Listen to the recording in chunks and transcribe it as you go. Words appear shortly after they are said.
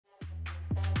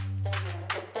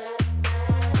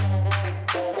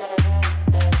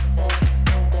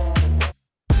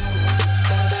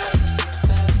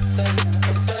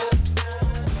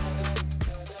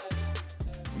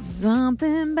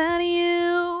Something about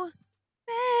you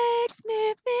makes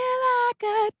me feel like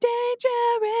a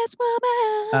dangerous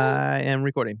woman. I am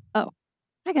recording. Hi,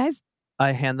 guys.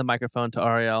 I hand the microphone to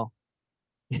Ariel.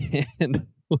 And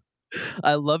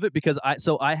I love it because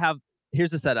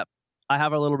here's the setup. I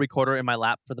have our little recorder in my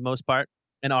lap for the most part,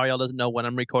 and Ariel doesn't know when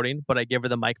I'm recording, but I give her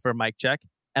the mic for a mic check,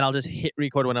 and I'll just hit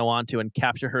record when I want to and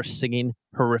capture her singing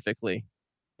horrifically.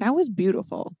 That was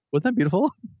beautiful. Wasn't that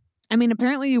beautiful? I mean,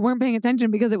 apparently you weren't paying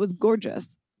attention because it was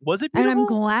gorgeous. Was it beautiful? And I'm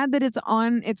glad that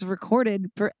it's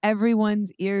recorded for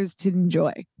everyone's ears to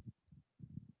enjoy.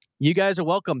 You guys are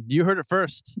welcome. You heard it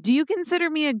first. Do you consider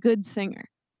me a good singer?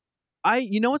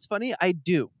 You know what's funny? I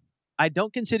do. I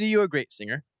don't consider you a great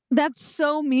singer. That's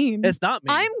so mean. It's not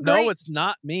mean. I'm great. No, it's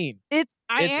not mean. I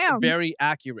am. It's very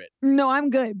accurate. No, I'm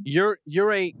good. You're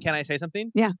can I say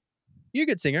something? Yeah. You're a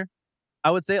good singer.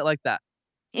 I would say it like that.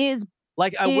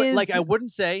 I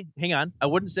wouldn't say, hang on. I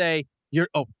wouldn't say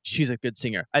she's a good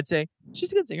singer. I'd say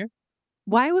she's a good singer.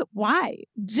 Why?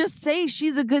 Just say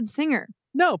she's a good singer.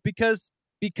 No, because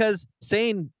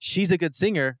saying she's a good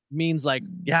singer means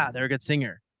yeah, they're a good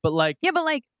singer. But let me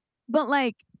put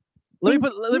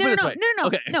it this way. No,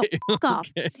 fuck off.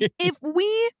 Okay. If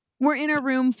we were in a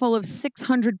room full of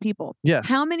 600 people, yes,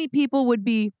 how many people would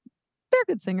be, they're a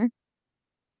good singer?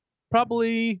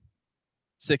 Probably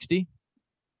 60.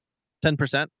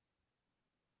 10%.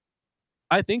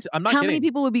 I think so. I'm not How kidding. many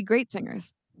people would be great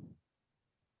singers?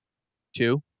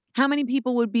 2. How many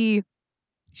people would be,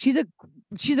 she's a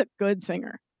good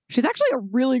singer? She's actually a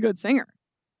really good singer.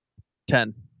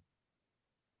 10.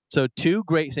 So 2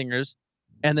 great singers,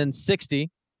 and then 60.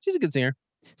 She's a good singer.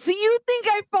 So you think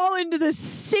I fall into the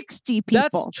 60 people?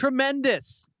 That's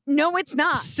tremendous. No, it's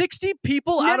not. 60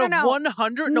 people out of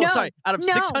 100? No, sorry. Out of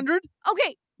 600?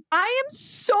 Okay. I am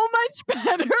so much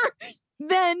better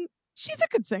than she's a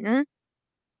good singer.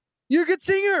 You're a good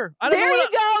singer. There you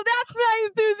go. That's my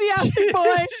enthusiastic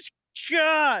boy.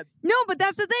 God. No, but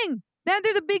that's the thing.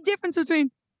 There's a big difference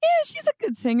between, she's a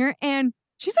good singer and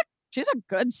she's a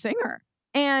good singer.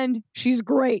 And she's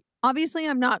great. Obviously,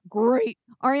 I'm not great.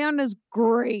 Ariana's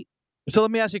great. So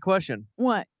let me ask you a question.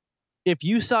 What? If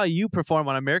you saw you perform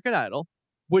on American Idol,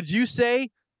 would you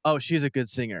say, oh, she's a good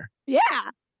singer? Yeah.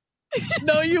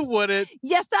 No, you wouldn't.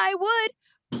 Yes, I would.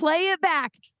 Play it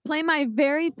back. Play my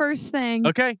very first thing.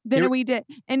 Okay. That we did.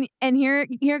 And here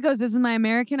it goes. This is my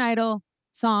American Idol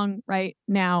song right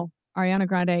now. Ariana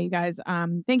Grande, you guys.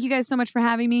 Thank you guys so much for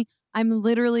having me. I'm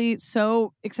literally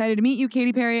so excited to meet you,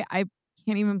 Katy Perry. I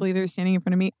can't even believe they're standing in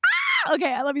front of me. Ah!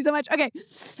 Okay, I love you so much. Okay.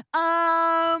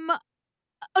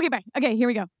 Okay, bye. Okay, here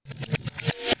we go.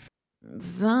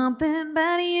 Something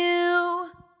about you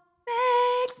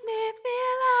makes me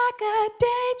feel like a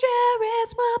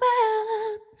dangerous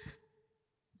woman.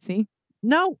 See?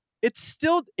 No, it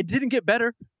didn't get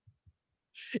better.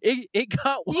 It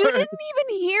got worse. You didn't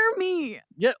even hear me.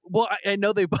 Yeah, well, I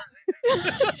know they.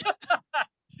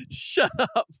 Shut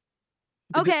up.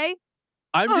 Okay.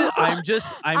 I'm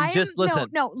just. Listen.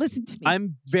 No, listen to me.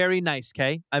 I'm very nice,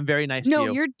 Kay. I'm very nice to you.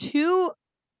 No, you're too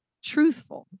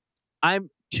truthful. I'm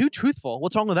too truthful.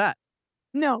 What's wrong with that?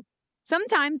 No.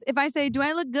 Sometimes if I say, do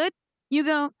I look good? You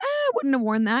go, I wouldn't have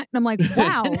worn that. And I'm like,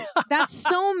 wow, that's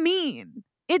so mean.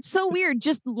 It's so weird.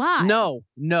 Just lie.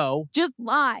 No. Just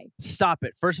lie. Stop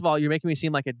it. First of all, you're making me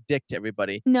seem like a dick to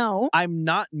everybody. No. I'm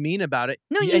not mean about it.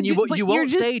 No, you won't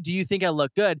say, do you think I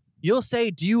look good? You'll say,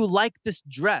 do you like this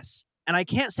dress? And I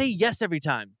can't say yes every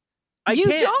time. You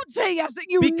don't say yes.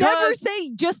 You never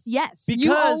say just yes.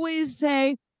 You always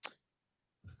say,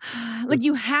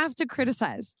 you have to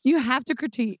criticize. You have to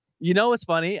critique. You know what's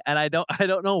funny? And I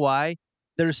don't know why.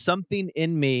 There's something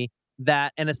in me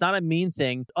that, and it's not a mean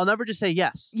thing, I'll never just say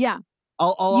yes. Yeah.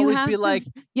 I'll always be like...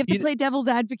 You have to play devil's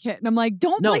advocate. And I'm like,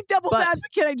 don't play devil's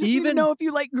advocate. I just need to know if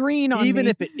you like green on me. Even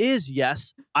if it is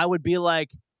yes, I would be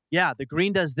like, yeah, the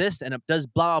green does this and it does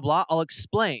blah, blah, blah. I'll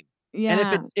explain. Yeah.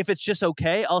 And if it's just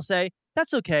okay, I'll say,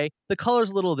 that's okay. The color's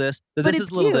a little this. This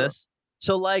is a little this.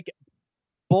 So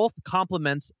both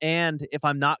compliments, and if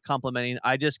I'm not complimenting,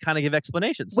 I just kind of give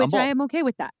explanations. Which I am okay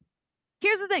with that.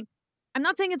 Here's the thing. I'm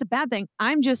not saying it's a bad thing.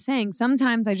 I'm just saying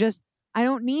sometimes I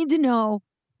don't need to know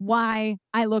why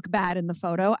I look bad in the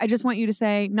photo. I just want you to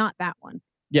say, not that one.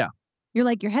 Yeah. You're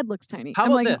like, your head looks tiny. How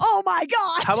about this? Oh my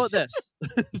God. How about this?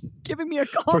 Giving me a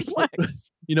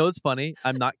complex. You know what's funny?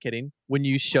 I'm not kidding. When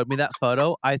you showed me that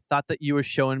photo, I thought that you were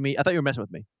showing me, I thought you were messing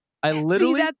with me. I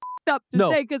literally... See, that's up to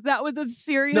say because that was a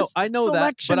serious No, I know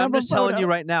that, but I'm just telling you photo.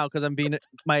 right now because I'm being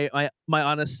my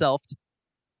honest self.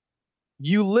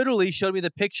 You literally showed me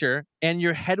the picture and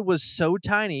your head was so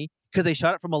tiny. because they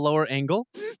shot it from a lower angle,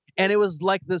 and it was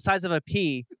like the size of a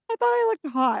pea. I thought I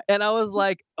looked hot. And I was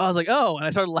like, oh, and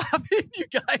I started laughing. You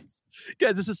guys,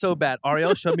 this is so bad.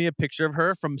 Ariel showed me a picture of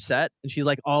her from set, and she's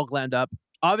like all glammed up.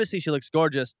 Obviously, she looks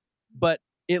gorgeous, but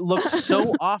it looked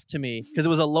so off to me because it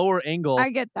was a lower angle. I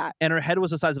get that. And her head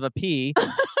was the size of a pea.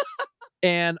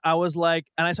 And I was like,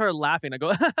 and I started laughing. I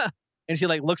go, and she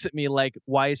like looks at me like,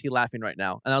 why is he laughing right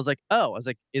now? And I was like,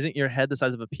 isn't your head the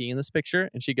size of a pea in this picture?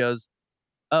 And she goes,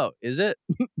 oh, is it?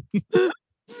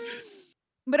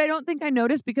 But I don't think I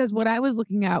noticed because what I was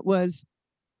looking at was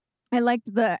I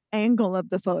liked the angle of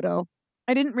the photo.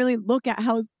 I didn't really look at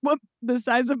what the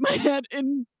size of my head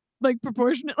in like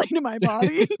proportionately to my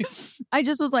body. I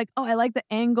just was like, oh, I like the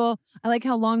angle. I like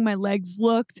how long my legs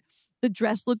looked. The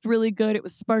dress looked really good. It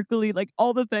was sparkly, like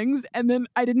all the things. And then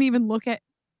I didn't even look at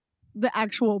the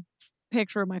actual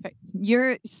picture of my face.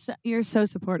 You're so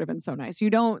supportive and so nice. You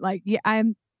don't like, yeah,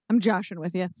 I'm joshing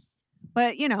with you.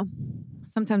 But, you know,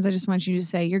 sometimes I just want you to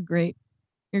say, you're great.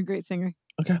 You're a great singer.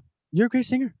 Okay. You're a great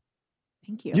singer.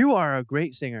 Thank you. You are a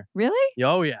great singer. Really?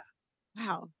 Oh, yeah.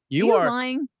 Wow. You are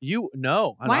lying.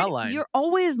 No, I'm not lying. You're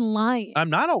always lying. I'm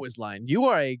not always lying. You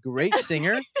are a great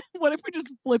singer. What if we just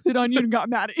flipped it on you and got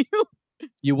mad at you?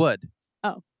 You would.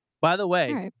 Oh. By the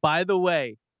way,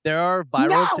 there are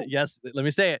viral. Yes, let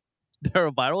me say it. There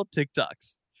are viral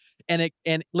TikToks,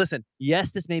 and listen.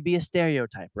 Yes, this may be a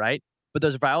stereotype, right? But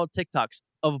there's viral TikToks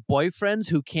of boyfriends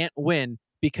who can't win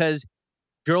because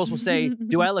girls will say,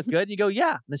 "Do I look good?" And you go,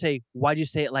 "Yeah." And they say, "Why'd you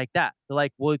say it like that?" They're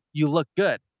like, "Well, you look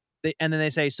good." And then they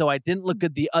say, "So I didn't look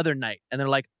good the other night." And they're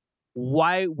like,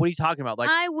 "Why? What are you talking about?" Like,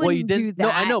 I wouldn't you didn't do that. No,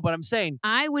 I know, but I'm saying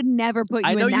I would never put you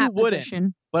I know in that you wouldn't,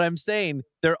 position. but I'm saying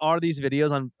there are these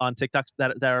videos on TikToks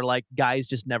that are like guys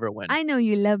just never win. I know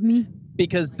you love me.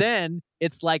 Because then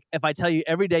it's like if I tell you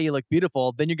every day you look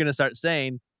beautiful, then you're gonna start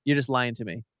saying you're just lying to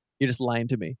me. You're just lying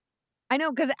to me. I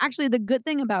know, because actually the good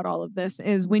thing about all of this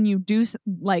is when you do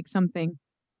like something,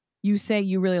 you say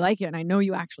you really like it, and I know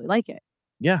you actually like it.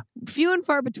 Yeah. Few and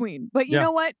far between. But you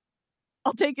know what?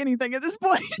 I'll take anything at this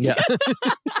point. Yeah.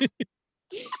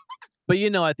 But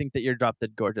I think that you're drop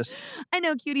dead gorgeous. I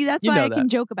know, cutie. That's why I can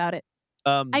joke about it.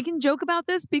 I can joke about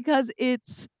this because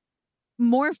it's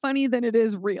more funny than it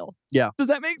is real. Yeah. Does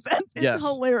that make sense? It's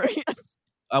hilarious.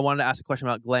 I wanted to ask a question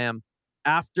about glam.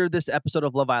 After this episode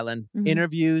of Love Island,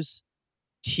 interviews,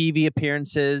 TV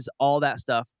appearances, all that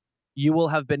stuff, you will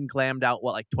have been glammed out,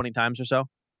 what, like 20 times or so?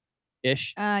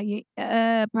 Ish?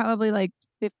 Probably like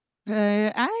 50,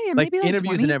 maybe like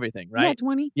interviews 20? And everything, right? Yeah,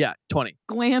 20. Yeah, 20.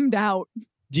 Glammed out.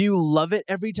 Do you love it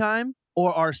every time?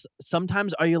 Or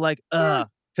sometimes are you like,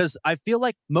 because I feel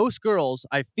like most girls,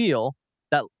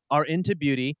 that are into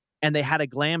beauty and they had a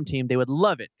glam team, they would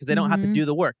love it because they don't have to do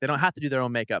the work. They don't have to do their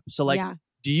own makeup. So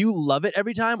do you love it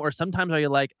every time? Or sometimes are you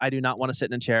like, I do not want to sit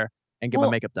in a chair and get my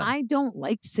makeup done? I don't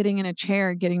like sitting in a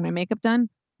chair getting my makeup done,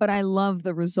 but I love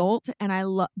the result. And I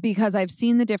love, because I've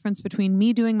seen the difference between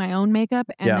me doing my own makeup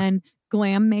and then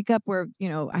glam makeup where,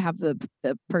 I have the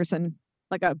person,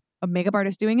 like a makeup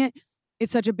artist doing it.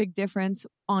 It's such a big difference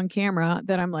on camera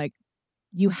that I'm like,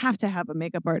 you have to have a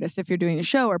makeup artist if you're doing a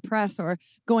show or press or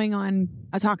going on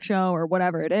a talk show or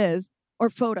whatever it is, or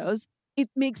photos. It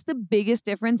makes the biggest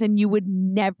difference, and you would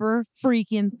never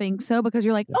freaking think so because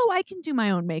you're like, oh, I can do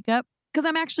my own makeup because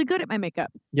I'm actually good at my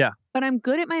makeup. Yeah. But I'm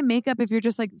good at my makeup if you're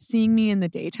just like seeing me in the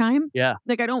daytime. Yeah.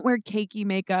 Like I don't wear cakey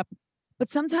makeup,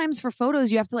 but sometimes for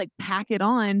photos you have to like pack it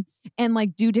on and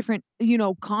like do different,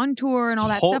 contour and all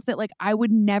that stuff that like I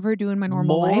would never do in my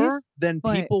normal life. More than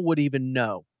people would even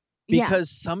know.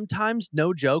 Because sometimes,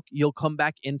 no joke, you'll come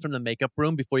back in from the makeup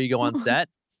room before you go on set,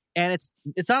 and it's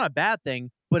not a bad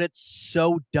thing, but it's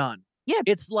so done. Yeah,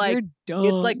 it's like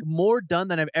more done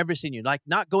than I've ever seen you. Like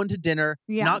not going to dinner,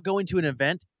 not going to an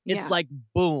event. It's like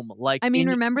boom. Like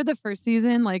remember the first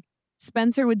season? Like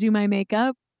Spencer would do my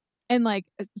makeup, and like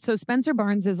so Spencer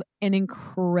Barnes is an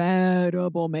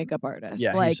incredible makeup artist.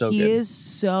 Yeah, like he is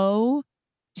so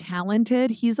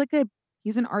talented. He's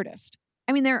an artist.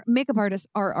 I mean, their makeup artists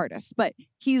are artists, but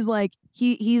he's like,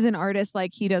 he's an artist.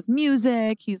 Like he does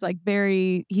music. He's like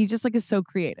he just like is so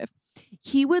creative.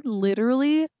 He would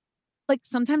literally like,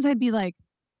 sometimes I'd be like,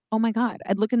 oh my God,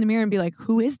 I'd look in the mirror and be like,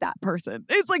 who is that person?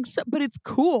 It's like, but it's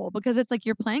cool because it's like,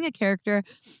 you're playing a character.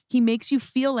 He makes you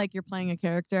feel like you're playing a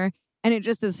character and it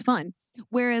just is fun.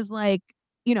 Whereas like,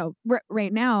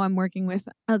 right now I'm working with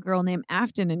a girl named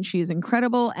Afton and she's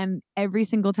incredible. And every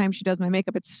single time she does my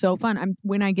makeup, it's so fun.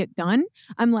 When I get done,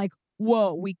 I'm like,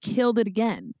 whoa, we killed it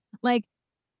again. Like,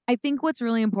 I think what's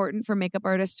really important for makeup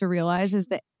artists to realize is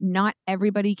that not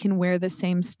everybody can wear the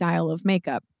same style of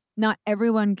makeup. Not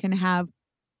everyone can have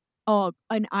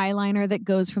an eyeliner that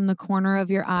goes from the corner of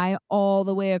your eye all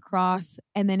the way across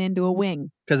and then into a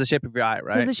wing. Because the shape of your eye,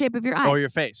 right? Because the shape of your eye. Or your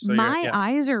face. So my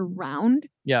eyes are round.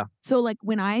 Yeah. So like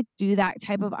when I do that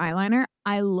type of eyeliner,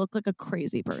 I look like a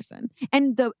crazy person.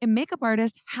 And the makeup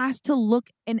artist has to look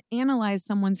and analyze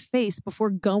someone's face before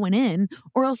going in,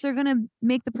 or else they're going to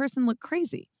make the person look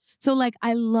crazy. So like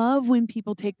I love when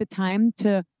people take the time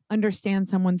to understand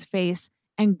someone's face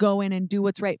and go in and do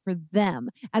what's right for them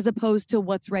as opposed to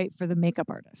what's right for the makeup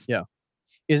artist. Yeah.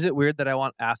 Is it weird that I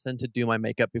want Athen to do my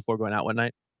makeup before going out one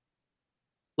night?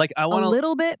 Like I want a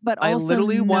little bit, but also I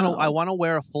literally want to. no. I want to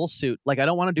wear a full suit. Like I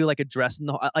don't want to do like a dress in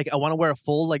the. Like I want to wear a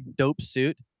full like dope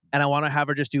suit, and I want to have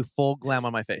her just do full glam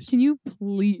on my face. Can you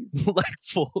please? Like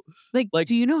full. Like Like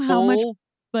do you know how much full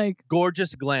like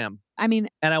gorgeous glam? I mean,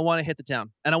 And I want to hit the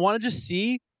town, and I want to just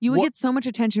see. you would what- get so much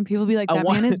attention. People would be like, I that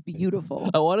want- man is beautiful.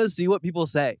 I want to see what people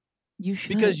say You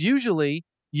should. because usually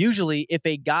if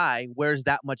a guy wears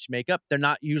that much makeup, they're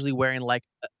not usually wearing like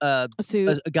a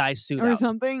suit a guy's suit or out.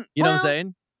 something. You know what I'm Well,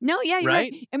 saying? No, yeah, you're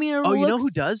right. Right? I mean, it Oh, you know who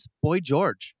looks- does? Boy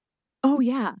George. Oh,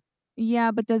 yeah.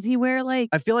 Yeah, but does he wear like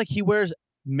I feel like he wears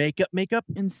makeup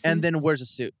in and then suits? wears a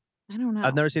suit. I don't know.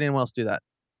 I've never seen anyone else do that.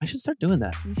 I should start doing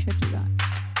that. You should do that.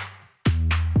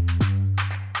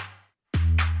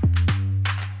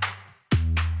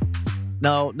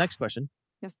 Now, next question.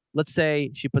 Yes. Let's say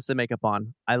she puts the makeup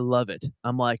on. I love it.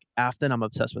 I'm like, Afton, I'm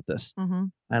obsessed with this. Mm-hmm.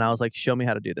 And I was like, show me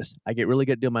how to do this. I get really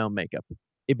good at doing my own makeup.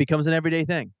 It becomes an everyday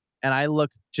thing. And I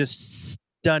look just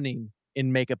stunning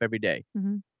in makeup every day.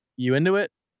 Mhm. You into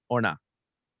it or not?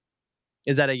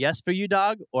 Is that a yes for you,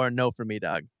 dog, or a no for me,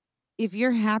 dog? If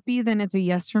you're happy, then it's a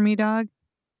yes for me, dog.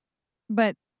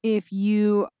 But if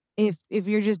you're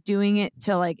just doing it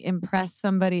to like impress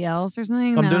somebody else or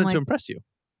something, I'm then doing I'm it like, to impress you.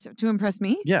 to impress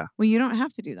me? Yeah. Well, you don't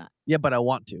have to do that. Yeah, but I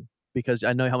want to because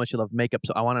I know how much you love makeup.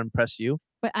 So I want to impress you.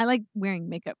 But I like wearing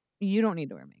makeup. You don't need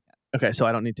to wear makeup. Okay, so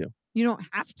I don't need to. You don't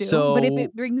have to. But if So-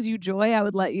 it brings you joy, I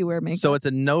would let you wear makeup. So it's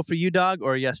a no for you, dog,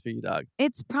 or a yes for you, dog?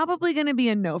 It's probably going to be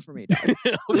a no for me, dog.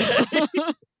 Okay.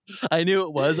 I knew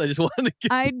it was. I just wanted to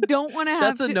get. I don't want to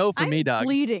have That's a to. no for I'm me, dog.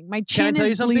 bleeding. My Can I chin tell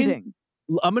you is something? bleeding.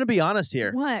 I'm going to be honest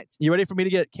here. What? You ready for me to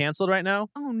get canceled right now?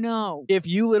 Oh, no. If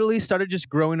you literally started just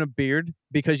growing a beard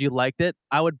because you liked it,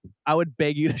 I would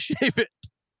beg you to shave it.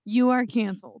 You are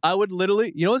canceled. I would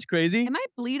literally. You know what's crazy? Am I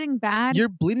bleeding bad? You're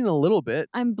bleeding a little bit.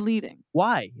 I'm bleeding.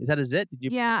 Why? Is that a zit? Did you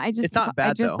Yeah, I just It's not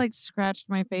bad, I just though. like scratched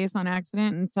my face on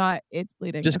accident and thought it's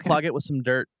bleeding. just Okay. clog it with some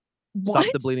dirt? What?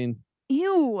 Stop the bleeding.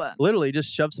 Ew. Literally,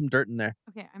 just shove some dirt in there.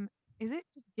 Okay, is it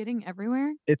just getting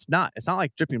everywhere? It's not. It's not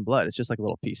like dripping blood. It's just like a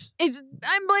little piece.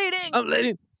 I'm bleeding. I'm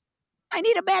bleeding. I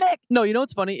need a medic. No, you know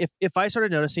what's funny? If I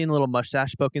started noticing a little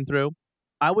mustache poking through,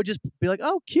 I would just be like,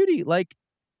 "Oh, cutie! Like,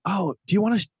 oh, do you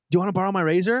want to borrow my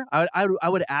razor?" I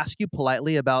would ask you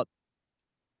politely about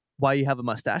why you have a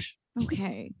mustache.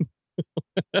 Okay.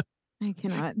 I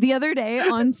cannot. The other day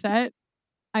on set,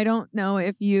 I don't know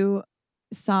if you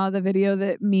saw the video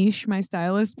that Mish, my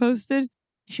stylist, posted.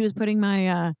 She was putting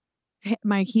my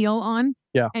my heel on.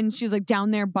 Yeah. And she's like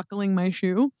down there buckling my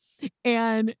shoe.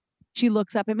 And she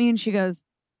looks up at me and she goes,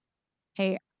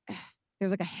 "Hey,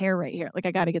 there's like a hair right here. Like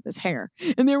I got to get this hair."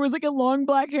 And there was like a long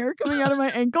black hair coming out of my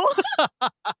ankle.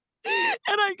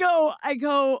 And I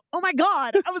go, "Oh my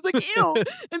God." I was like, "Ew."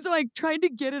 And so I tried to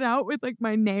get it out with like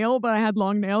my nail, but I had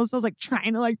long nails. So I was like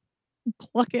trying to like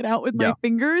pluck it out with my Yeah.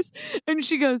 fingers. And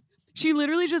she she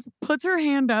literally just puts her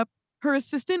hand up. Her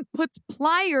assistant puts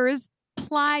pliers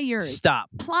Stop.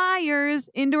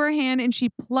 into her hand and she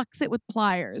plucks it with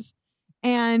pliers.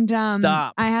 And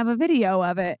Stop. I have a video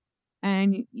of it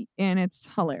and it's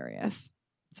hilarious.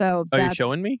 So Are you that's-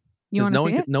 showing me? You 'Cause want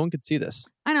to see it? No one could see this.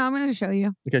 I know. I'm going to show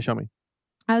you. Okay, show me.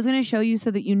 I was going to show you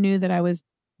so that you knew that I was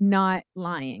not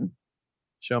lying.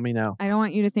 Show me now. I don't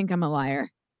want you to think I'm a liar.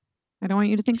 I don't want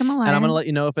you to think I'm a liar. And I'm gonna let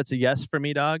you know if it's a yes for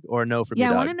me, dog, or a no for me, Yeah,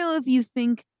 I dog. want to know if you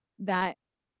think that.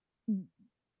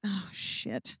 Oh,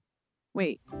 shit.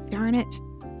 Wait, darn it.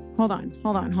 Hold on.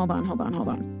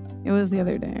 It was the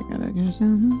other day. I gotta go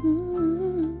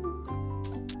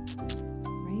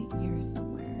right here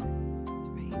somewhere. It's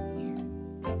right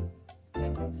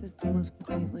here. This is the most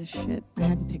pointless shit. I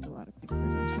had to take a lot of pictures.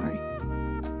 I'm sorry.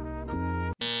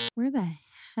 Where the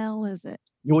hell is it?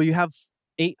 Well, you have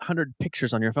 800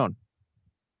 pictures on your phone.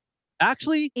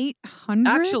 Actually,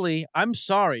 800? I'm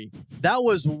sorry. That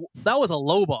was a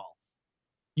low ball.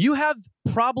 You have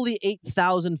probably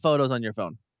 8,000 photos on your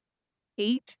phone.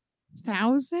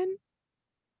 8,000?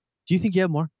 Do you think you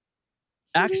have more?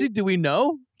 Actually, do we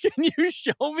know? Can you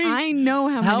show me? I know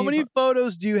How many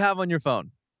photos do you have on your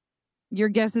phone? Your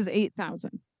guess is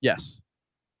 8,000. Yes.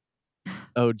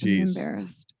 Oh, I'm geez.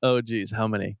 embarrassed. Oh, geez. How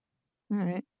many? All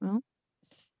right. Well,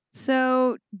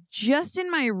 so just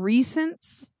in my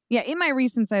recents, in my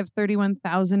recents, I have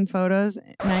 31,000 photos,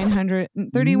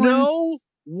 931. No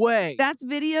way. That's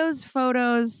videos,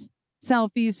 photos,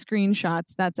 selfies,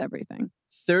 screenshots. That's everything.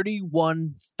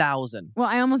 31,000. Well,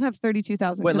 I almost have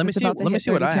 32,000. Wait, let me see. Let me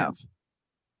see what I 32. have.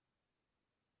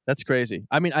 That's crazy.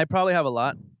 I mean, I probably have a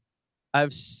lot. I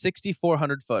have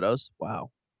 6,400 photos.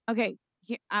 Wow. Okay,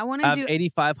 I want I to have do.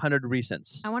 8,500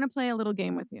 recents. I want to play a little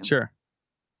game with you. Sure.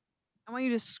 I want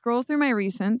you to scroll through my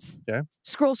recents. Okay.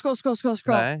 Scroll.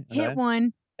 Okay, Hit okay.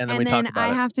 one, And then we talk about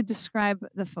I it. have to describe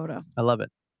the photo. I love it.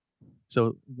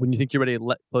 So when you think you're ready,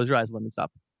 close your eyes and let me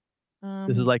stop.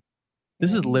 This is ready?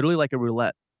 literally like a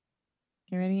roulette.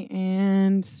 Get ready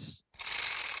and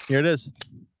Here it is.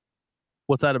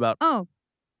 What's that about? oh,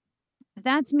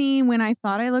 that's me when I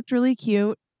thought I looked really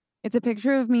cute. It's a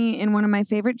picture of me in one of my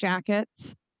favorite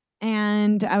jackets.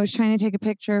 And I was trying to take a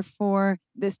picture for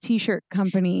this t-shirt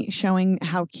company showing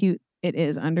how cute it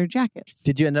is under jackets.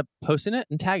 Did you end up posting it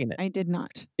and tagging it? I did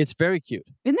not. It's very cute.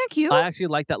 Isn't that cute? I actually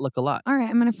like that look a lot. All right,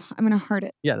 I'm gonna heart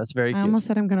it. Yeah, that's very I cute. almost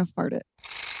said I'm gonna fart it.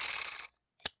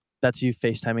 That's you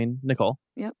FaceTiming Nicole.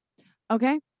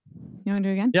 Okay, you want to do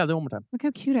it again? Yeah, do it one more time. Look how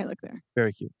cute I look there.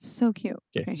 Very cute. So cute.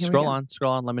 Okay, here we scroll go.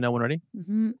 on. Let me know when ready.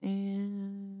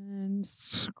 And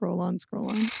scroll on.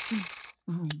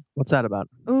 Oh. What's that about?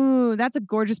 Ooh, that's a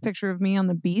gorgeous picture of me on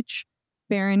the beach.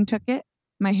 Barron took it.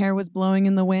 My hair was blowing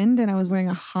in the wind and I was wearing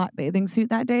a hot bathing suit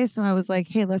that day. So I was like,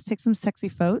 hey, let's take some sexy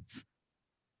photos.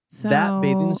 So That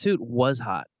bathing suit was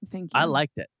hot. Thank you. I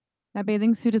liked it. That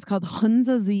bathing suit is called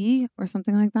Hunza Z or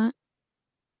something like that.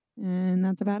 And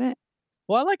that's about it.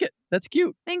 Well, I like it. That's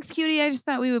cute. Thanks, cutie. I just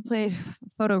thought we would play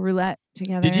photo roulette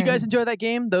together. Did you guys enjoy that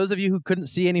game? Those of you who couldn't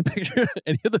see any of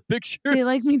the pictures. They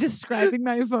like me describing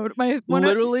my photo.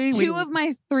 Literally, two of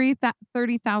my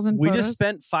 30,000 we photos. just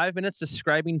spent 5 minutes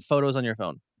describing photos on your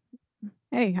phone.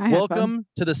 Hey, I had fun. Welcome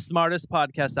to the smartest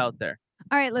podcast out there.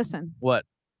 All right, listen. What?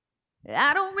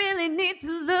 I don't really need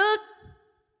to look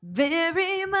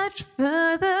very much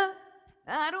further.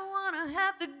 I don't want to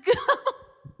have to go.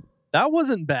 That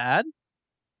wasn't bad.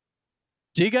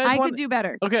 Do you guys I want could do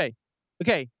better. Okay,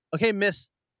 Miss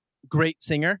Great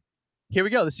Singer. Here we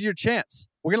go. This is your chance.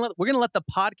 We're gonna let the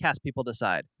podcast people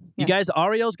decide. You Yes. guys,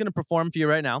 Ariel's gonna perform for you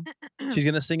right now. She's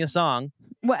gonna sing a song.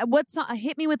 What song?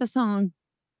 Hit me with a song.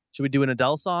 Should we do an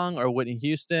Adele song or Whitney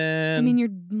Houston? I mean, you're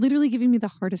literally giving me the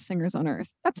hardest singers on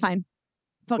earth. That's fine.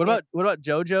 Fuck what it. about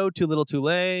JoJo? Too Little, Too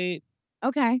Late.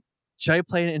 Okay. Should I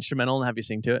play an instrumental and have you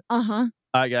sing to it? Uh-huh.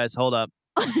 All right, guys, hold up.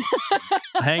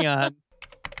 Hang on.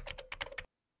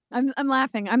 I'm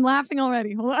laughing. I'm laughing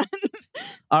already. Hold on.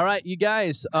 All right, you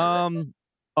guys.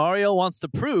 Ariel wants to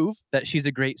prove that she's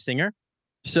a great singer.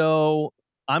 So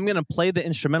I'm going to play the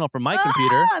instrumental from my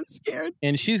computer. I'm scared.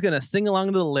 And she's going to sing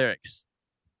along to the lyrics.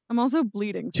 I'm also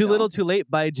bleeding. Too still. Little, Too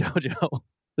Late by JoJo.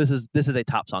 This is a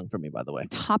top song for me, by the way.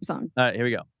 Top song. All right, here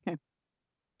we go. Okay.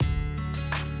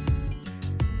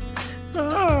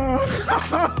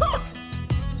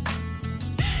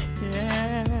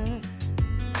 Yeah.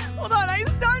 Hold on, I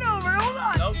start over. Hold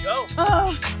on. No, go.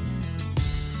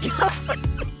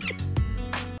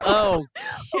 Oh.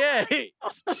 Okay.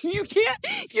 You can't.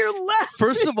 You're left.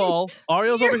 First of all,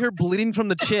 Ariel's over here bleeding from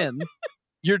the chin.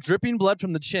 You're dripping blood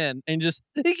from the chin, and just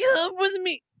come with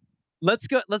me. Let's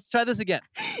go. Let's try this again.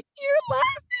 You're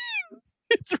laughing.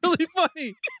 It's really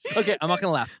funny. Okay, I'm not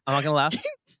gonna laugh.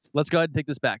 Let's go ahead and take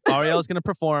this back. Ariel's gonna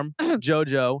perform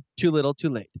JoJo, Too Little, Too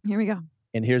Late. Here we go.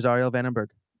 And here's Ariel Vandenberg.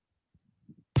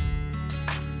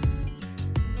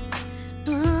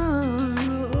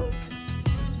 Oh,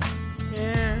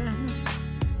 yeah.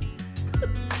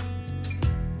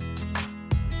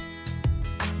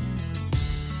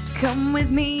 Come with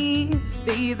me,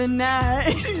 stay the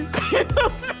night.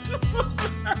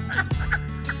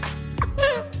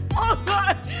 Hold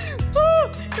on.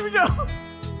 Oh, here we go.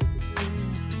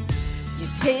 You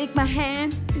take my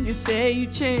hand and you say you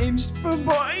changed, but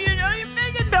boy, you know you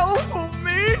make a no for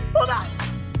me. Hold on.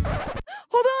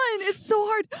 Hold on. It's so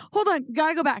hard. Hold on.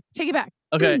 Gotta go back. Take it back.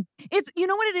 Okay. It's, you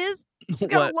know what it is? It's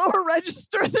got a lower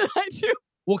register than I do.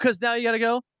 Well, because now you gotta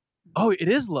go. Oh, it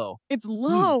is low. It's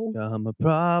low. Some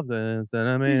problems that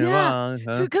I made wrong.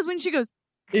 Huh? Because when she goes,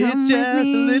 It's "Come just with a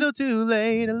me." little too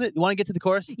late. You want to get to the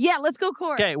chorus? Yeah, let's go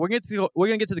chorus. Okay, we're gonna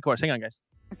get to the chorus. Hang on, guys.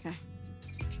 Okay.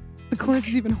 The chorus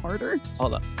is even harder.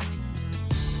 Hold up.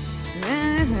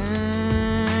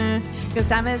 Because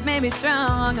time has made me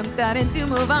strong. I'm starting to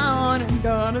move on. I'm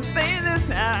gonna say this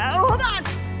now. Hold on.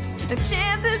 The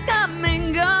chance is come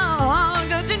and go.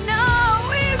 Don't you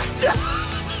know it's just...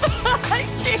 I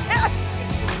can't.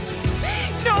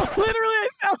 No, literally, I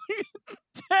sound like a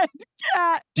dead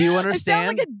cat. Do you I understand?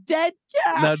 sound like a dead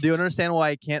cat. Now, do you understand why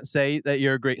I can't say that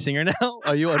you're a great singer now?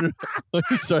 Are you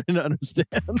starting to understand?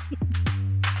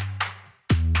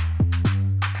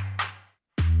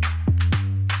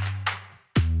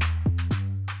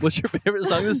 What's your favorite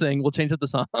song to sing? We'll change up the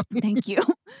song. Thank you.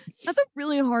 That's a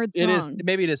really hard song. It is.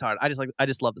 Maybe it is hard. I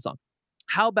just love the song.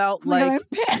 How about Oh my God, like?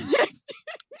 I'm panicked.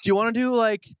 Do you want to do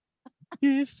like?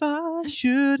 If I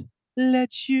should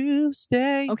let you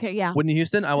stay. Okay, yeah. Whitney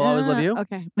Houston, I Will Always Love You.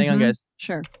 Okay. Hang on, guys.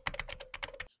 Sure.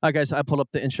 All right, guys. I pulled up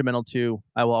the instrumental to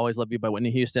 "I Will Always Love You" by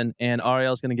Whitney Houston, and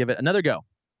Ariel's going to give it another go.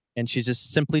 And she's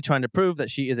just simply trying to prove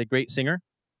that she is a great singer.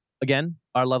 Again,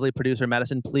 our lovely producer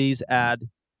Madison, please add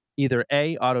either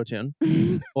A, auto-tune,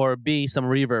 or B, some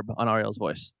reverb on Ariel's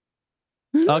voice.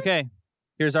 Okay,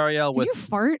 here's Ariel Did with you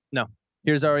fart?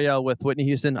 here's Ariel with Whitney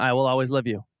Houston, "I Will Always Love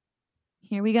You."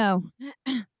 Here we go.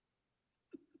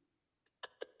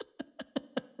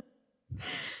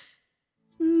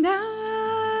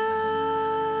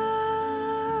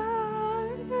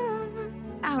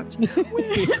 Ouch.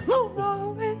 We'll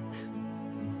always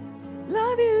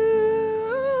love you.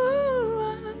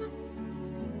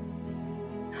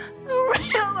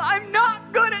 I'm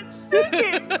not good at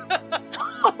singing.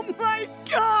 Oh my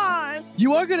God.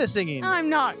 You are good at singing. I'm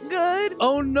not good.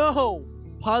 Oh no!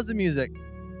 Pause the music.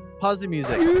 Pause the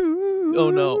music.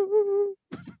 Oh no.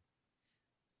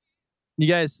 You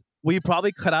guys, we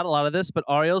probably cut out a lot of this, but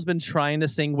Ariel's been trying to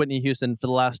sing Whitney Houston for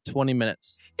the last 20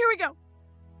 minutes. Here we go.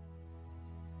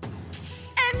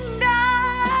 And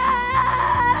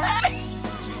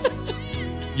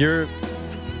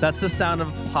That's the sound of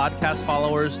podcast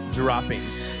followers dropping.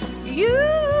 you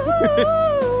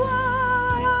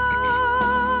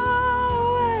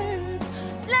always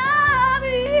love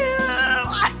you.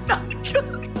 I'm not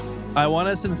good. I want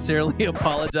to sincerely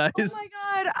apologize. Oh my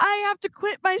God, I have to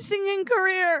quit my singing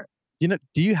career. You know,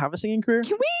 do you have a singing career?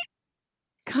 Can we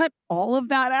cut all of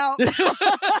that out?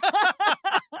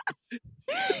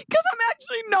 Because I'm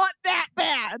actually not that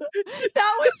bad.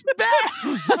 That was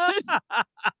bad.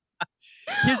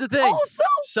 Here's the thing. Also,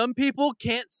 Some people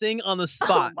can't sing on the oh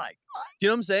spot. my God, Do you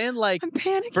know what I'm saying? Like, I'm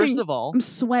panicking. first of all, I'm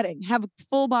sweating, have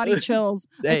full body chills.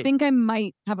 Hey. I think I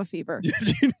might have a fever.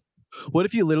 what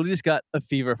if you literally just got a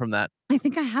fever from that? I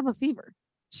think I have a fever.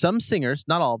 Some singers,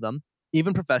 not all of them,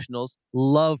 even professionals,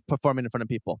 love performing in front of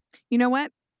people. You know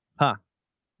what? Huh.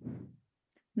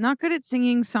 Not good at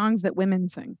singing songs that women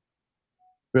sing.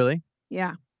 Really?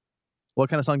 Yeah. What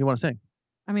kind of song do you want to sing?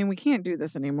 I mean, we can't do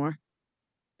this anymore.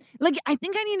 Like, I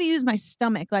think I need to use my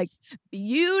stomach. Like,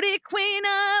 beauty queen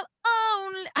of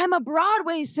only. I'm a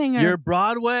Broadway singer. You're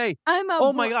Broadway.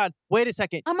 Oh my God. Wait a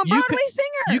second. I'm a You Broadway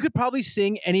singer. You could probably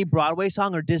sing any Broadway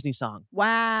song or Disney song.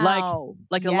 Wow.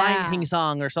 Like a Lion King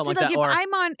song or something See, like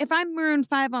that. If I'm Maroon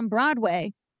 5 on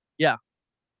Broadway,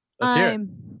 Let's hear it.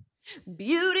 I'm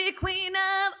beauty queen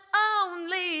of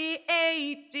only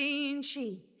 18.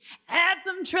 She had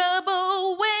some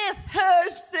trouble with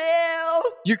herself.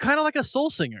 You're kind of like a soul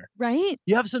singer. Right?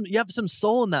 You have some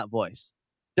soul in that voice.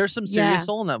 There's some serious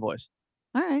soul in that voice.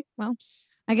 All right. Well,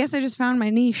 I guess I just found my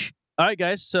niche. All right,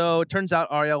 guys. So it turns out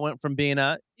Ariel went from being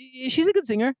she's a good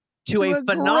singer to a great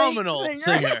phenomenal singer.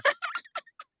 singer.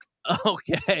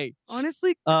 Okay.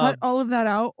 Honestly, cut all of that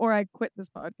out or I quit this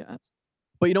podcast.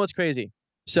 But you know what's crazy?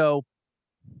 So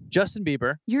Justin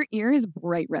Bieber, Your ear is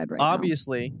bright red right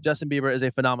obviously, Justin Bieber is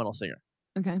a phenomenal singer.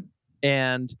 now. Okay.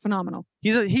 And Phenomenal.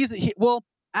 well,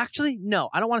 actually, no,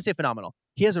 I don't want to say phenomenal.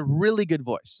 He has a really good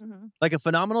voice. Mm-hmm. Like a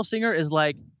phenomenal singer is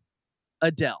like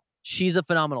Adele. She's a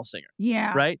phenomenal singer,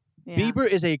 Yeah. right? Yeah. Bieber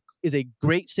is a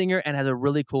great singer and has a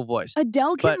really cool voice.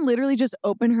 Adele can literally just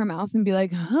open her mouth and be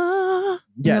like, huh.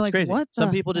 And Yeah, you're it's like, crazy. What Some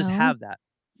the people just hell? have that.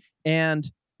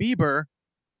 And Bieber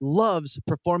loves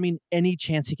performing any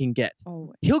chance he can get.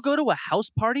 Always. He'll go to a house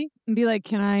party and be like,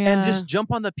 can I? and just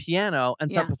jump on the piano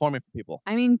and start yeah. performing for people.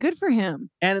 I mean, good for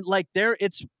him. And like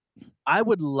I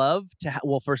would love to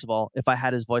well, first of all, if I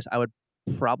had his voice, I would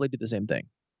probably do the same thing.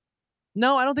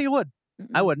 No, I don't think it would.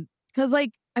 I wouldn't. Because,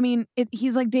 like, I mean,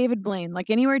 he's like David Blaine. Like,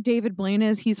 anywhere David Blaine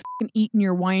is, he's fucking eating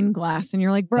your wine glass. And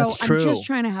you're like, bro, That's I'm true. just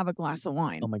trying to have a glass of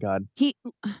wine. Oh my God.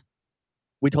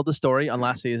 We told the story on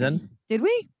last season. Did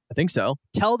we? I think so.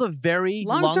 Tell the very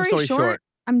long story short.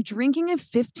 I'm drinking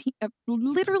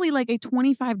literally like a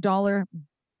 $25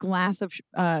 glass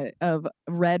of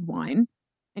red wine.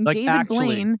 And Like, David actually.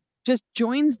 Blaine just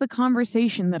joins the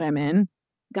conversation that I'm in.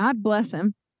 God bless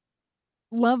him.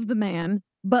 Love the man.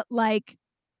 But like,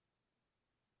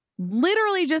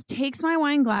 literally just takes my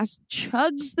wine glass,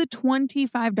 chugs the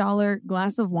 $25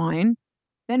 glass of wine,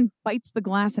 then bites the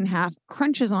glass in half,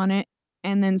 crunches on it,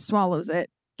 and then swallows it,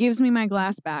 gives me my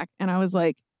glass back. And I was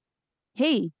like,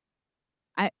 hey,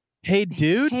 Hey,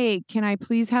 dude, hey, can I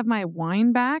please have my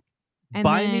wine back? And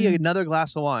buy me then- another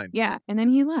glass of wine. Yeah. And then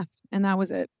he left and that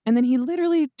was it. And then he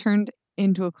literally turned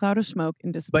into a cloud of smoke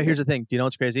and disappeared. But here's the thing. Do you know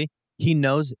what's crazy? He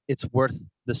knows it's worth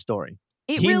the story.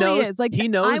 It he really knows- is. Like he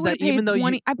knows I would've that even paid though you-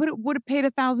 20, I would have paid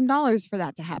 $1,000 for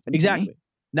that to happen. to me. Exactly.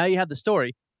 Now you have the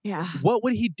story. Yeah. What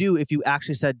would he do if you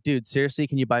actually said, dude, seriously,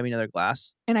 can you buy me another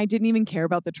glass? And I didn't even care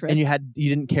about the trip. And you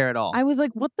didn't care at all. I was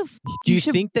like, what the f? Do you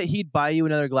should- think that he'd buy you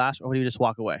another glass or would he just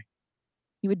walk away?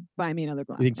 he would buy me another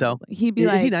glass? You think so? probably. He'd be Is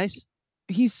like, he nice?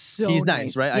 he's so He's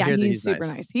nice, right? I Yeah, hear that he's he's super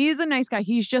nice. nice. He's a nice guy.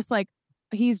 He's just like,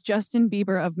 he's Justin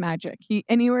Bieber of magic. He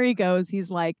anywhere he goes,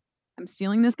 he's like, I'm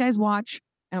stealing this guy's watch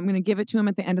and I'm going to give it to him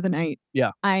at the end of the night.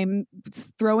 Yeah. I'm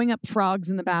throwing up frogs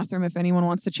in the bathroom if anyone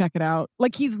wants to check it out.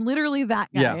 Like he's literally that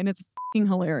guy Yeah. and it's fucking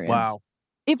hilarious. Wow.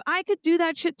 If I could do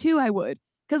that shit too, I would.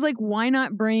 Because like, why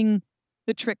not bring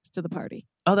the tricks to the party?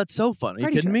 Oh, that's so fun. Are you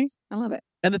Party kidding me? tricks. I love it.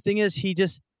 And the thing is,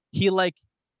 he like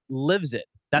lives it.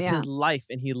 That's Yeah. his life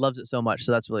and he loves it so much.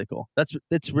 So that's really cool.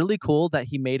 It's really cool that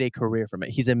he made a career from it.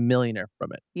 He's a millionaire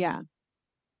from it. Yeah.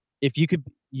 If you could,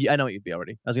 I know what you'd be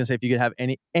already. I was going to say, if you could have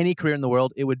any career in the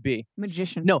world, it would be.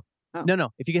 Magician. No. Oh. No.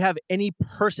 If you could have any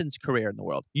person's career in the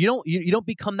world, you don't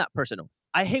become that person.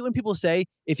 I hate when people say,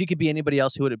 if you could be anybody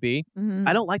else, who would it be? Mhm.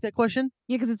 I don't like that question.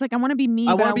 Yeah, because it's like I want to be me,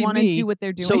 I but wanna I be want to me, do what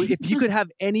they're doing. So if you could have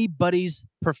anybody's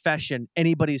profession,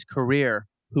 anybody's career,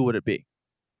 who would it be?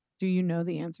 do you know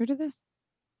the answer to this?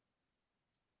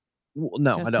 Well,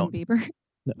 no, Justin I don't. Bieber.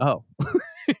 Oh.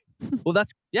 Well,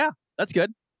 that's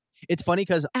good. It's funny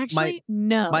because Actually,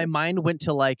 no. my mind went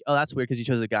to like, oh, that's weird because you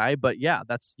chose a guy, but yeah,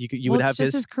 that's you well, would it's have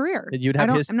just his career. you'd I have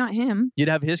don't. his I'm not him. you'd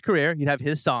have his career, you'd have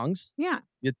his songs. Yeah,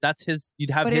 That's his. You'd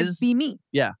have but his. it'd be me.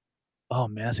 Oh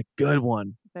man, that's a good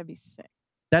one. That'd be sick.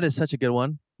 That is such a good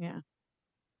one.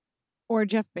 Or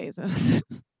Jeff Bezos.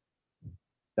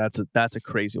 That's a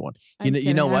crazy one. I'm You know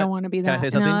kidding. I what? don't want to be Can I that. say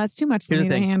something? No, that's too much for Here's me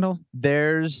the to thing. handle.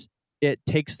 It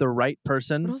takes the right But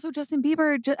person. also, Justin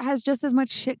Bieber has just as much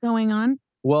shit going on.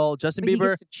 Well, Justin But he Bieber.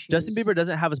 gets to choose. Justin Bieber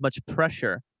doesn't have as much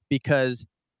pressure because,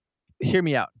 hear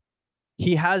me out.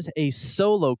 He has a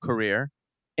solo career,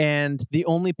 and the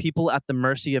only people at the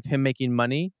mercy of him making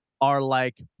money are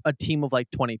like a team of like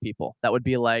 20 people. That would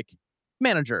be like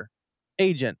manager,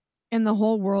 agent. and the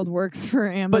whole world works for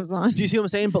Amazon. Do you see what I'm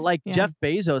saying? But like Yeah. Jeff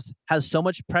Bezos has so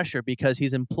much pressure because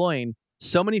he's employing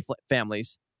so many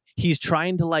families. He's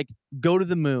trying to like go to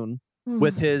the moon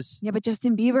with his. Yeah, but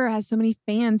Justin Bieber has so many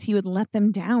fans, he would let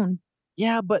them down.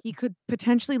 Yeah, but He could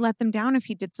potentially let them down if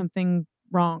he did something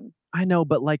wrong. I know,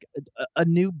 but like a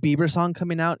new Bieber song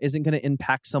coming out isn't going to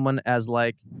impact someone as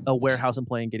like a warehouse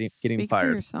employee and getting Speak for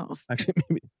fired. yourself. Actually,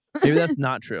 maybe that's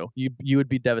not true. You would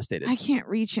be devastated. I can't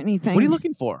reach anything. What are you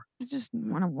looking for? I just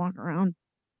want to walk around.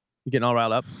 You getting all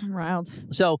riled up? I'm riled.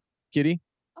 So, Cutie,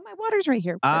 Oh, my water's right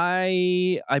here.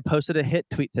 I posted a hit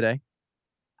tweet today,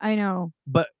 I know.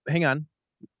 but hang on.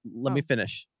 Let me Oh.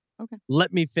 finish. Okay.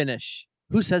 Let me finish.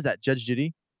 Who says that? Judge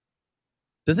Judy?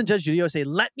 Doesn't Judge Judy always say,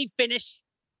 let me finish?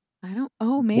 I don't.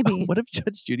 Oh, maybe. What if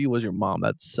Judge Judy was your mom?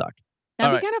 That'd suck.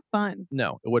 That'd all be right. kind of fun.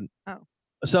 No, it wouldn't. Oh.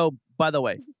 So, by the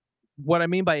way, what I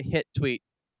mean by hit tweet,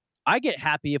 I get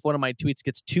happy if one of my tweets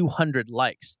gets 200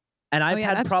 likes. And I've yeah,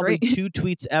 had that's probably great. 2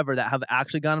 tweets ever that have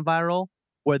actually gone viral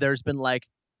where there's been like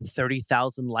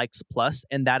 30,000 likes plus,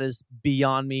 and that is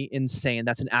beyond me insane.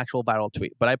 That's an actual viral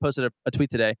tweet. But I posted a tweet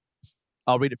today.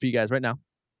 I'll read it for you guys right now.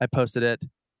 I posted it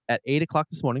at 8 o'clock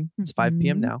this morning. It's 5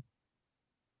 p.m. Mhm. now.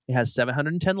 It has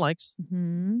 710 likes,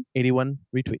 Hmm. 81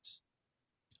 retweets.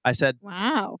 I said,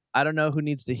 Wow. I don't know who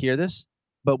needs to hear this,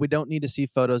 but we don't need to see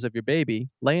photos of your baby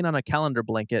laying on a calendar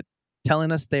blanket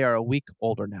telling us they are a week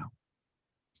older now.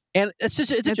 And it's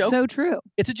a It's joke. so true.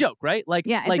 It's a joke, right? Like,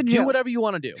 Yeah, it's like a do joke. whatever you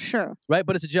want to do, Sure. right?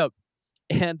 But it's a joke.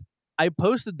 And I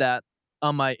posted that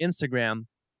on my Instagram,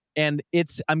 and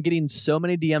I'm getting so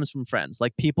many DMs from friends.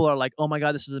 Like, people are like, "Oh my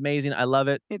god, this is amazing! I love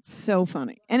it." It's so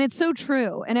funny. And it's so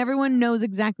true. And everyone knows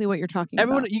exactly what you're talking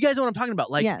Everyone, about. you guys know what I'm talking about.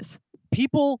 Like, yes.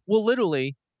 people will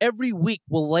literally every week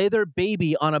will lay their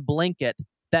baby on a blanket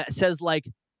that says like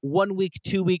 1 week,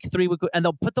 2 week, 3 week, and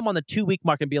they'll put them on the 2 week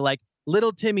mark and be like,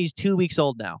 little Timmy's 2 weeks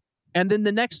old now. And then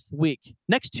the next week,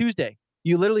 next Tuesday,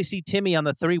 you literally see Timmy on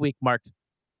the 3 week mark,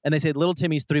 and they say little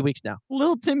Timmy's 3 weeks now.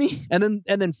 Little Timmy. And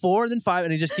then 4, and then 5,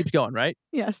 and it just keeps going, right?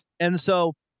 Yes. And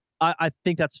so I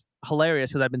think that's hilarious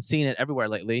because I've been seeing it everywhere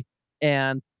lately.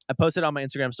 And I posted on my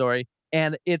Instagram story,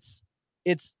 and it's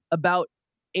about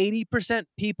 80%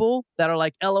 people that are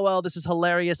like, LOL, this is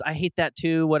hilarious. I hate that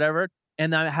too, whatever.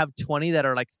 And then I have 20 that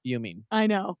are like fuming. I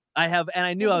know. I have, and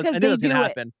I knew Well, I because knew they it was going to do it.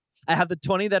 happen. I have the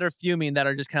 20 that are fuming that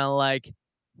are just kind of like,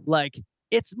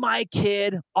 it's my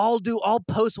kid. I'll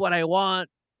post what I want.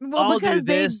 Well, I'll because do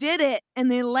they this. did it and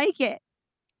they like it.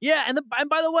 Yeah, and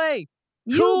by the way,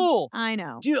 You- cool. I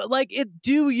know.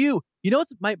 Do you? You know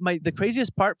what's the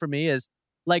craziest part for me is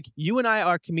like you and I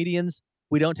are comedians.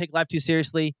 We don't take life too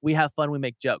seriously. We have fun. We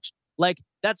make jokes. Like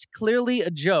that's clearly a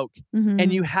joke, Mhm.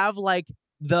 and you have like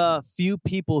the few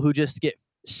people who just get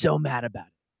so mad about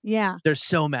it. Yeah. They're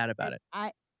so mad about it.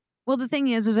 Well, the thing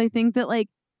is I think that like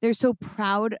they're so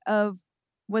proud of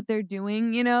what they're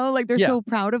doing, you know, like they're Yeah. so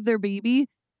proud of their baby.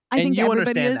 I And think you everybody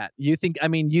understand is. that.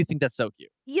 You think that's so cute.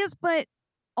 Yes, but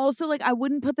also like I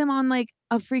wouldn't put them on like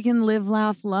a freaking live,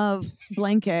 laugh, love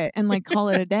blanket and like call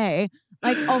it a day.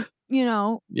 Like I'll,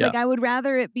 Yeah. like I would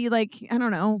rather it be like, I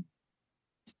don't know,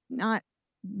 not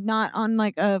on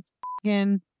like a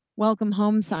fucking welcome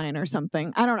home sign or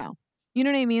something. I don't know. You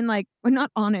know what I mean? Like, we're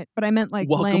not on it, but I meant like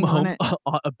Welcome laying home, on it.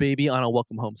 a baby on a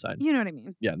welcome home sign. You know what I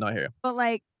mean? Yeah, no, I hear you. But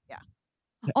like, yeah.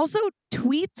 Also,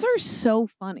 tweets are so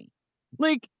funny.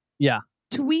 Like, Yeah.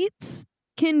 tweets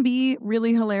can be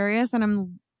really hilarious, and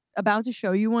I'm about to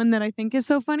show you one that I think is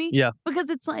so funny. Yeah. Because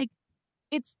it's like,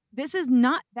 this is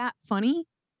not that funny,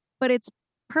 but it's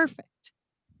perfect.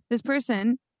 This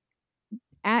person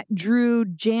at Drew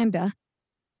Janda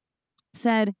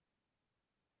said,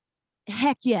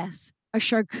 heck yes, a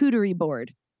charcuterie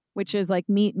board, which is like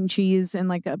meat and cheese and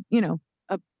like a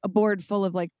board full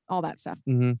of like all that stuff.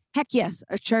 Mm-hmm. Heck yes,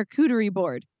 a charcuterie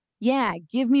board. Yeah,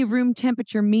 give me room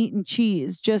temperature meat and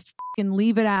cheese. Just fucking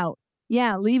leave it out.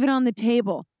 Yeah, leave it on the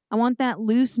table. I want that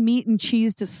loose meat and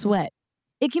cheese to sweat.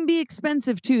 It can be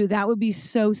expensive too. That would be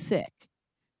so sick.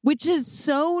 Which is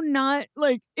so not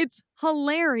like, it's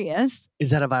hilarious. Is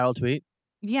that a viral tweet?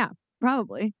 Yeah,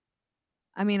 probably.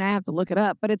 I mean, I have to look it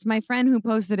up, but it's my friend who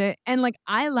posted it, and like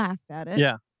I laughed at it.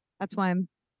 Yeah. That's why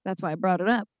I brought it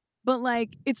up. But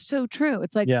like, it's so true.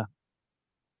 It's like, Yeah.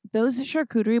 Those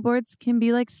charcuterie boards can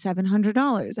be like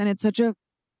 $700, and it's such a,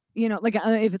 like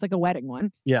if it's like a wedding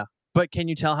one. Yeah. But can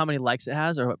you tell how many likes it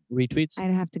has or retweets?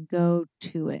 I'd have to go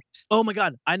to it. Oh my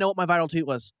God, I know what my viral tweet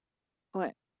was.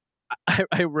 What?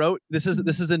 I wrote this is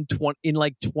in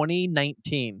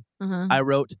 2019. Uh-huh. I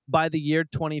wrote by the year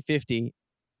 2050,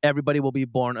 everybody will be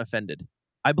born offended.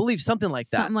 I believe something like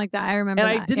that. Something like that. I remember.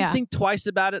 And that. I didn't think twice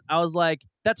about it. I was like,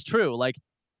 that's true. Like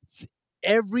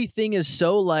everything is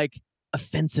so like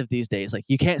offensive these days. Like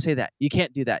you can't say that. You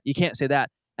can't do that. You can't say that.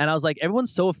 And I was like,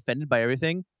 everyone's so offended by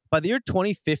everything. By the year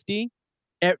 2050,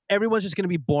 everyone's just going to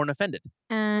be born offended.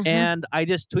 Uh-huh. And I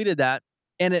just tweeted that,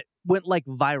 and it went like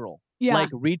viral. Yeah. Like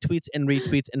retweets and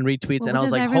retweets and retweets. Well, and I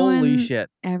was because like, holy everyone- shit.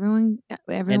 Everyone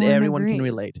And everyone can agrees.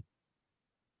 relate.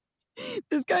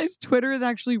 This guy's Twitter is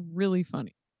actually really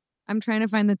funny. I'm trying to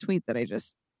find the tweet that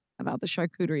about the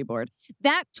charcuterie board.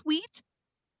 That tweet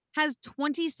has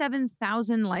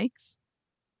 27,000 likes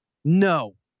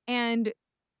No. and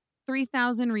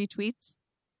 3,000 retweets.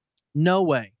 No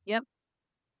way.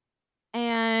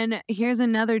 And here's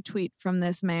another tweet from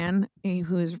this man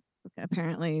who is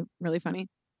apparently really funny.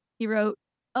 He wrote,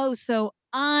 "Oh, so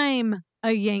I'm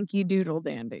a Yankee Doodle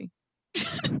dandy."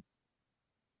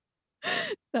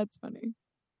 That's funny.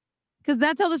 Because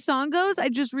that's how the song goes. I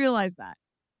just realized that.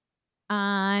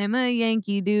 I'm a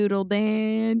Yankee Doodle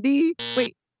dandy.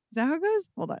 Wait, is that how it goes?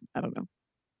 Hold on. I don't know.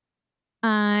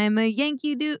 I'm a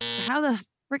Yankee Doodle. How the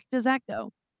frick does that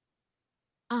go?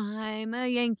 I'm a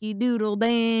Yankee Doodle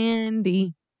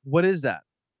dandy. What is that?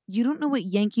 You don't know what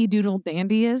Yankee Doodle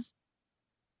dandy is?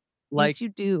 Like, yes, you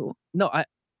do. no,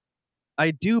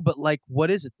 I do, but like,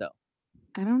 what is it though?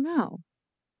 I don't know.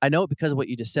 I know it because of what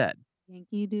you just said.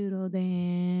 Yankee Doodle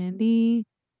dandy.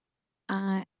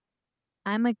 I'm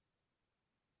a...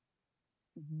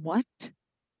 What?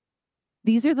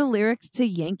 These are the lyrics to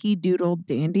Yankee Doodle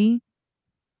dandy?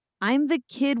 I'm the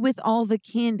kid with all the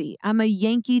candy. I'm a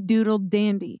Yankee Doodle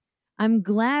dandy. I'm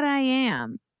glad I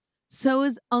am. So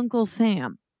is Uncle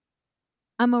Sam.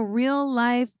 I'm a real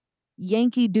life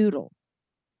Yankee Doodle.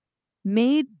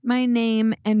 Made my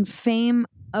name and fame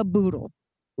a boodle.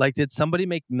 Like, did somebody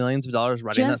make millions of dollars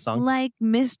writing that Just song? like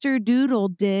Mr. Doodle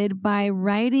did by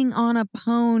riding on a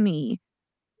pony.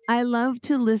 I love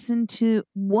to listen to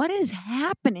what is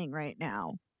happening right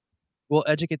now. We'll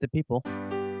educate the people.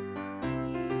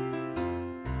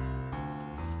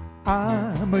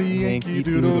 I'm a Yankee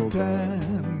Doodle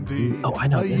dandy. Oh, I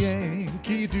know a this.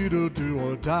 Yankee Doodle do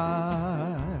or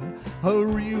die. A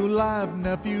real live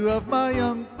nephew of my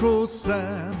Uncle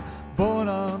Sam, born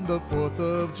on the 4th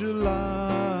of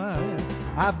July.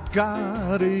 I've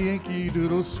got a Yankee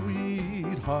Doodle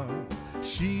sweetheart.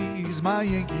 She's my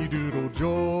Yankee Doodle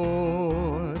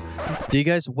joy. Do you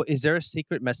guys, is there a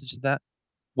secret message to that?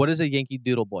 What is a Yankee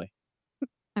Doodle boy?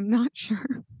 I'm not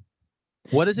sure.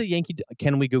 What is a Yankee?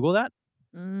 Can we Google that?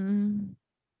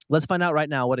 Let's find out right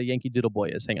now what a Yankee Doodle Boy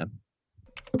is. Hang on.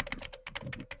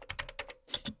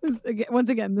 Once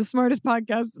again, the smartest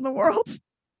podcast in the world.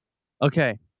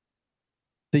 Okay.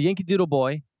 The Yankee Doodle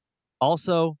Boy,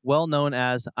 also well known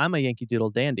as I'm a Yankee Doodle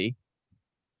Dandy,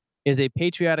 is a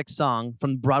patriotic song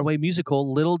from the Broadway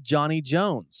musical Little Johnny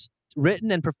Jones,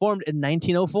 written and performed in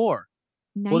 1904.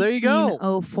 Well, there you go.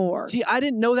 1904. See, I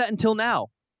didn't know that until now.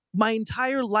 My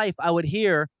entire life, I would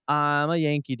hear, I'm a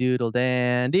Yankee Doodle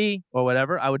Dandy, or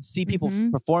whatever. I would see people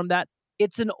perform that.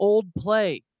 It's an old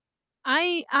play.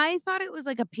 I thought it was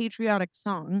like a patriotic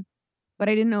song, but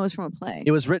I didn't know it was from a play.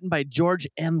 It was written by George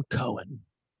M. Cohen.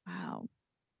 Wow.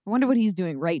 I wonder what he's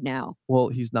doing right now. Well,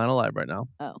 he's not alive right now.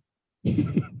 Oh.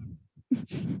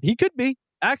 He could be.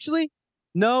 Actually,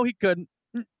 no, he couldn't.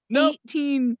 No.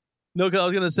 18. No, because I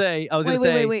was going to say.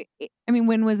 Wait. I mean,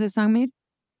 when was this song made?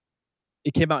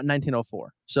 It came out in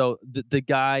 1904. So the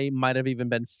guy might have even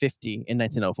been 50 in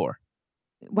 1904.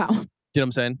 Wow. Do you know what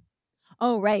I'm saying?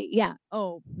 Oh, right. Yeah.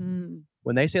 Oh.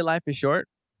 When they say life is short,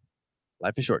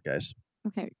 guys.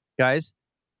 Okay. Guys,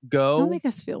 go. Don't make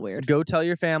us feel weird. Go tell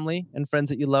your family and friends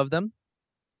that you love them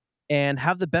and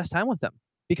have the best time with them.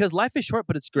 Because life is short,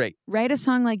 but it's great. Write a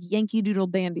song like Yankee Doodle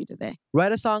Dandy today.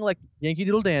 Write a song like Yankee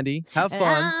Doodle Dandy. Have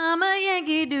fun. I'm a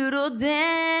Yankee Doodle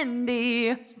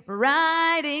Dandy,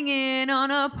 riding in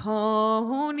on a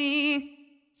pony.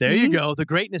 There you go. The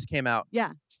greatness came out.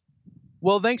 Yeah.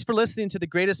 Well, thanks for listening to the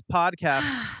greatest podcast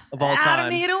of all time. I don't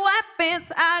need a white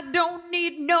fence. I don't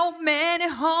need no man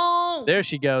at home. There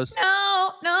she goes.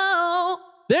 No.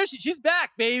 There she's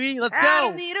back, baby. Let's go. I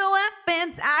don't need a white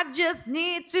fence. I just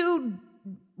need to...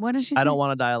 What does she say? I don't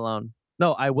want to die alone.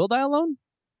 No, I will die alone?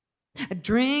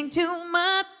 Drink too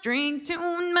much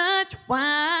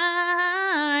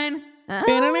wine. Yeah.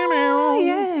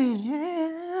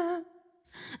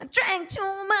 I drank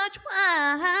too much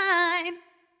wine.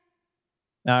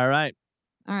 All right.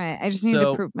 I just need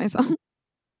to prove myself.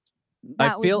 Why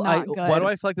do I feel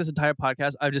like this entire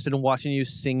podcast I've just been watching you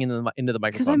sing into the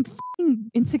microphone? Because I'm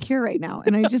fucking insecure right now,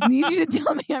 and I just need you to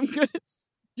tell me I'm good at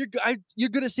You're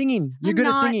good at singing. You're good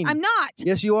at singing. I'm not.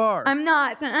 Yes, you are. I'm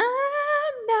not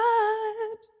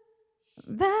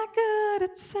that good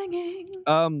at singing.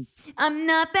 I'm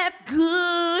not that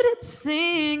good at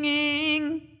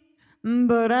singing,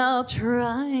 but I'll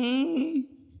try.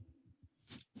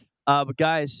 But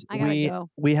guys,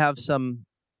 we have some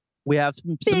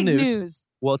big news.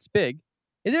 Well, it's big.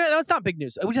 No, it's not big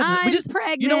news. I'm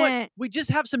pregnant. You know what? We just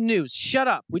have some news. Shut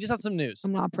up. We just have some news.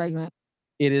 I'm not pregnant.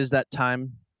 It is that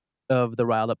time of the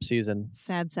Riled Up season.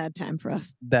 Sad time for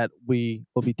us. That we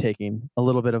will be taking a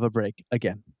little bit of a break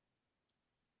again.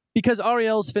 Because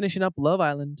Ariel's finishing up Love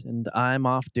Island and I'm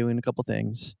off doing a couple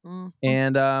things.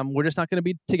 And we're just not going to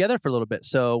be together for a little bit.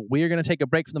 So we are going to take a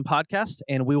break from the podcast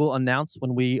and we will announce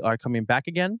when we are coming back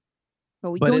again.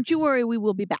 But don't you worry, we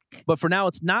will be back. But for now,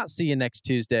 it's not see you next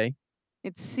Tuesday.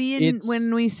 It's see you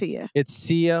when we see you. It's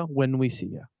see ya when we see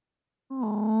you.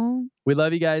 Aww. We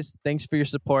love you guys. Thanks for your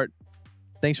support.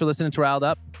 Thanks for listening to Riled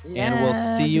Up. And we'll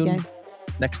see you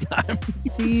next time.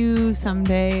 See you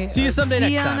someday. See you someday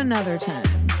next time. See you on another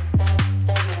time.